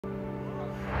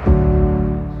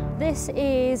This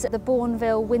is the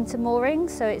Bournville Winter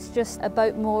Moorings, so it's just a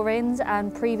boat moorings,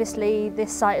 and previously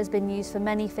this site has been used for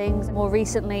many things. More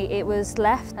recently it was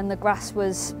left and the grass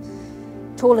was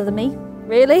taller than me,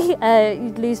 really.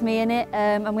 You'd lose me in it,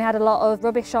 and we had a lot of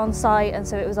rubbish on site, and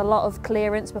so it was a lot of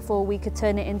clearance before we could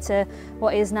turn it into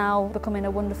what is now becoming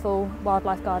a wonderful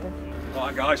wildlife garden.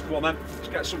 Right guys, come on then, let's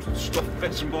get some stuff,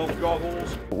 bits and bobs,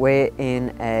 goggles. We're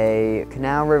in a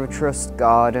Canal River Trust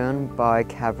garden by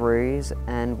Cadbury's,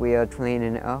 and we are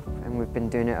cleaning it up, and we've been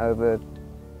doing it over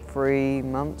 3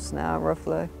 months now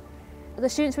roughly. The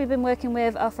students we've been working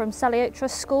with are from Sally Oak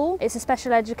Trust School. It's a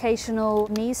special educational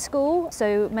needs school,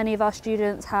 so many of our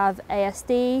students have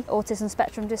ASD, autism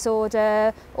spectrum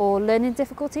disorder, or learning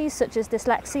difficulties such as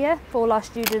dyslexia. All our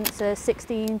students are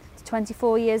 16 to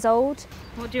 24 years old.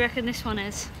 What do you reckon this one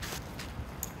is?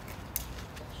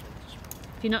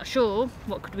 If you're not sure,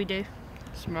 what could we do?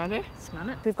 Smell it. Smell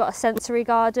it. We've got a sensory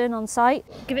garden on site.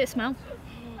 Give it a smell.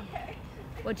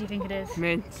 What do you think it is?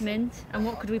 Mint. Mint. And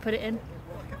what could we put it in?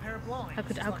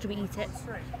 How could we eat it?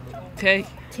 Tea.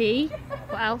 Tea.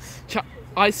 What else?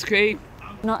 Ice cream.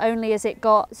 Not only has it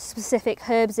got specific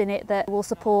herbs in it that will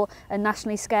support a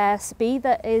nationally scarce bee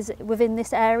that is within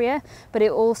this area, but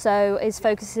it also is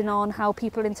focusing on how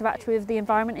people interact with the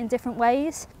environment in different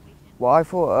ways. What I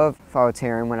thought of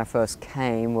volunteering when I first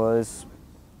came was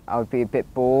I would be a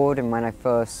bit bored, and when I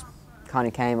first kind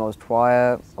of came I was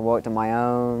quiet, I worked on my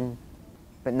own,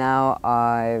 but now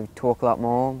I talk a lot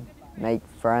more, make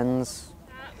friends.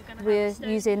 We're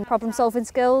using problem solving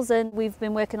skills, and we've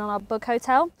been working on our bug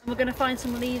hotel. We're going to find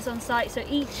some leaves on site, so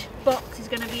each box is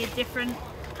going to be a different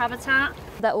habitat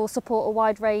that will support a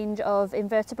wide range of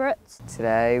invertebrates.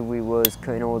 Today we was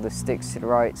cutting all the sticks to the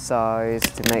right size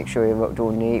to make sure it looked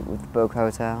all neat with the bug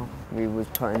hotel. We was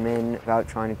putting them in without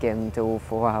trying to get them to all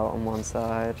fall out on one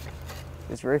side.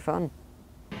 It was really fun.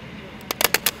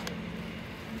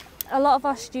 A lot of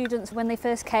our students, when they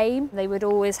first came, they would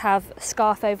always have a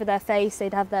scarf over their face,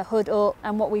 they'd have their hood up,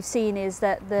 and what we've seen is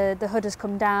that the hood has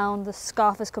come down, the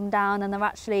scarf has come down, and they're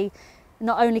actually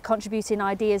not only contributing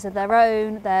ideas of their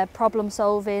own, they're problem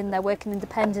solving, they're working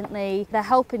independently, they're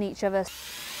helping each other.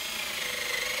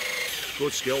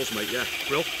 Good skills, mate, yeah.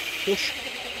 Brill. Push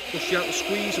you out the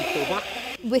squeeze and pull back.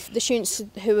 With the students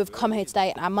who have come here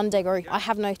today, our Monday group, I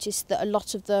have noticed that a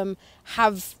lot of them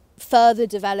have further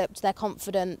developed their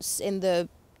confidence in the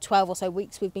 12 or so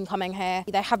weeks we've been coming here.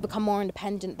 They have become more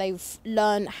independent. They've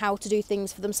learned how to do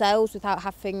things for themselves without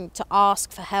having to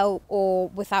ask for help or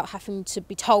without having to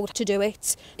be told to do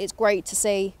it. It's great to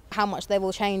see how much they've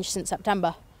all changed since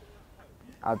September.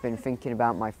 I've been thinking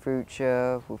about my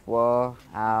future with work,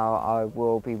 how I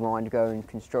will be wanting to go in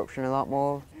construction a lot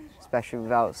more, especially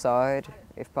with outside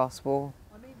if possible.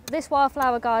 This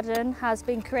wildflower garden has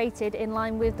been created in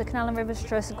line with the Canal and Rivers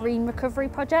Trust Green Recovery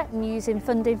Project, and using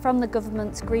funding from the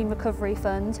government's Green Recovery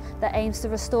Fund that aims to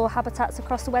restore habitats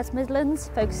across the West Midlands,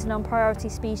 focusing on priority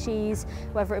species,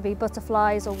 whether it be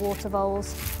butterflies or water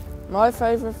voles. My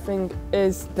favourite thing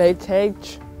is day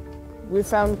cage. We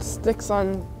found sticks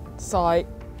on site,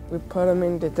 we put them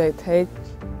in the day cage.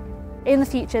 In the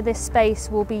future, this space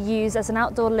will be used as an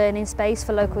outdoor learning space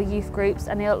for local youth groups,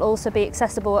 and it'll also be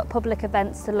accessible at public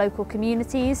events to local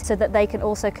communities so that they can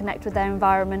also connect with their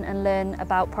environment and learn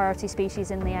about priority species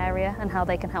in the area and how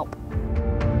they can help.